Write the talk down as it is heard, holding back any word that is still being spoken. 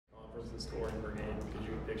the scoring per game? Could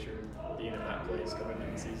you picture being in that place coming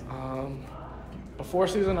into the season? Before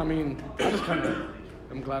season, I mean, I just kind of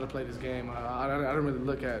am glad to play this game. I don't really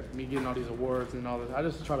look at me getting all these awards and all this. I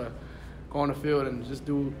just try to go on the field and just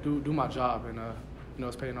do my job, and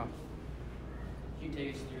it's paying off. Can you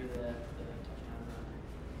take us through the touchdown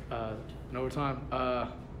run? In overtime,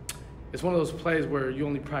 it's one of those plays where you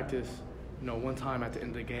only practice, one time at the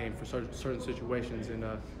end of the game for certain situations, and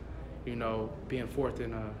being fourth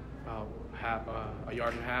in about a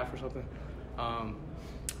yard and a half or something.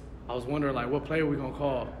 I was wondering what play are we gonna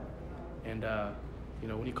call, and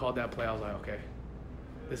when he called that play, I was like, okay,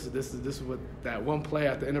 this is what that one play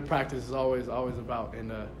at the end of practice is always about,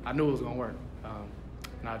 and I knew it was gonna work,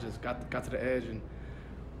 and I just got to the edge, and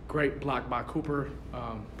great block by Cooper,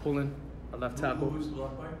 pulling a left tackle. Who was the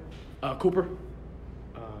block by? Cooper.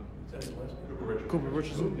 Is that his last name? Cooper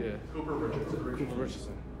Richardson. Yeah. Cooper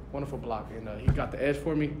Richardson. Wonderful block, and he got the edge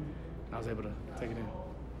for me, and I was able to take it in.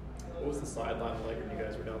 What was the sideline like when you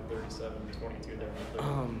guys were down 37-22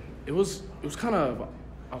 down? It was kind of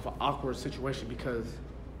an awkward situation because,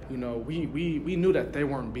 we knew that they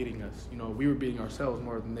weren't beating us. We were beating ourselves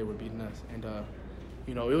more than they were beating us, and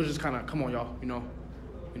it was just kind of, come on, y'all.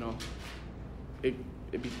 It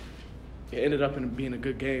ended up in being a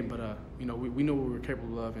good game, but we knew what we were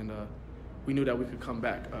capable of, and we knew that we could come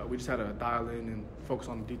back. We just had to dial in and focus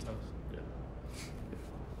on the details. Yeah.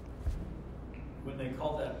 When they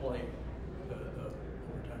called that play, the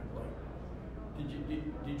overtime play, did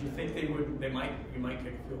you think you might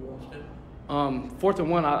kick a field goal instead? 4th and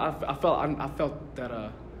 1, I felt that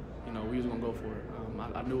we was gonna go for it.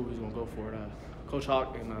 I knew we was gonna go for it. Coach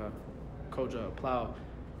Hawk and Coach Plow,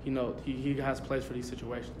 he has plays for these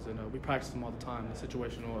situations, and we practice them all the time, the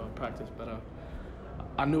situational practice. But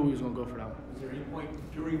I knew we was gonna go for that one. Was there any point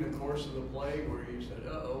during the course of the play where you said,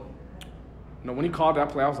 "Uh-oh"? No, when he called that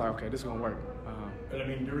play, I was like, okay, this is gonna work. But I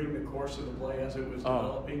mean, during the course of the play, as it was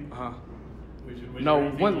developing. No,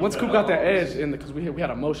 once Coop got that edge, because we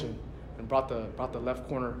had a motion and brought the left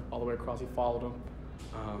corner all the way across, he followed him.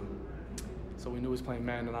 So we knew he was playing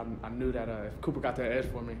man, and I knew that if Cooper got that edge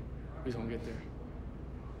for me, he was gonna get there,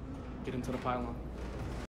 get him to the pylon.